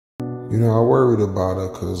you know, I worried about her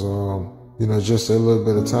because, you know, just a little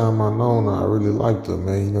bit of time I known her, I really liked her,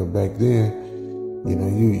 man. You know, back then, you know,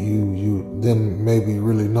 you didn't maybe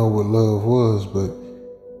really know what love was, but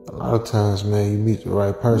a lot of times, man, you meet the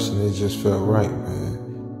right person, it just felt right, man.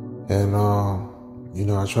 And, you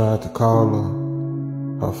know, I tried to call her.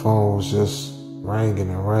 Her phone was just ringing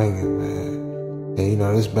and ringing, man. And, you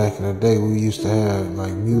know, this back in the day, we used to have,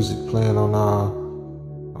 like, music playing on our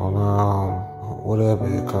whatever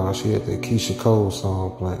it called. She had that Keisha Cole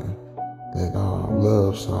song playing. That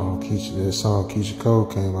love song, that song Keisha Cole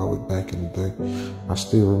came out with back in the day. I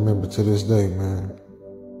still remember to this day, man.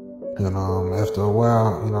 And after a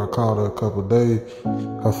while, you know, I called her a couple of days.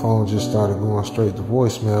 Her phone just started going straight to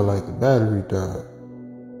voicemail, like the battery died.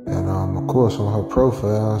 And of course, on her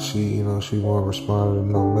profile, she wasn't responding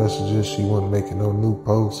to no messages. She wasn't making no new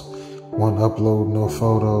posts, wasn't uploading no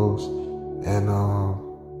photos. And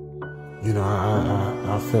you know,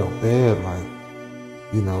 I felt bad, like,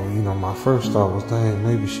 you know, my first thought was, dang,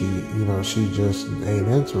 maybe she just ain't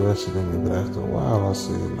interested in me. But after a while, I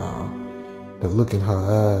said, nah. The look in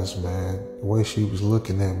her eyes, man, the way she was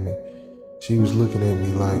looking at me, she was looking at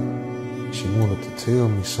me like she wanted to tell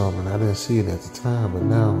me something. I didn't see it at the time, but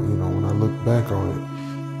now, you know, when I look back on it,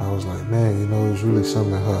 I was like, man, you know, it was really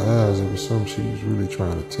something in her eyes. It was something she was really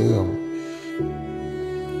trying to tell me.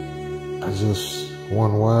 I just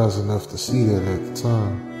wasn't wise enough to see that at the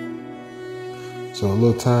time. So a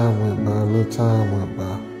little time went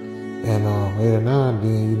by, and every now and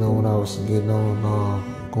then, you know, when I was getting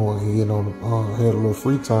on, had a little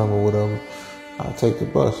free time or whatever, I'd take the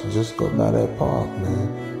bus and just go by that park,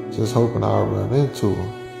 man, just hoping I'd run into her,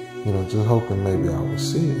 you know, just hoping maybe I would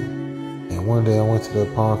see her. And one day I went to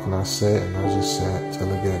that park and I sat till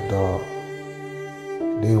it got dark.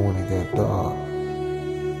 And then when it got dark,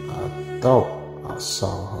 I thought I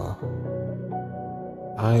saw her.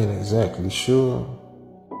 I ain't exactly sure,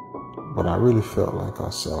 but I really felt like I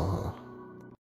saw her.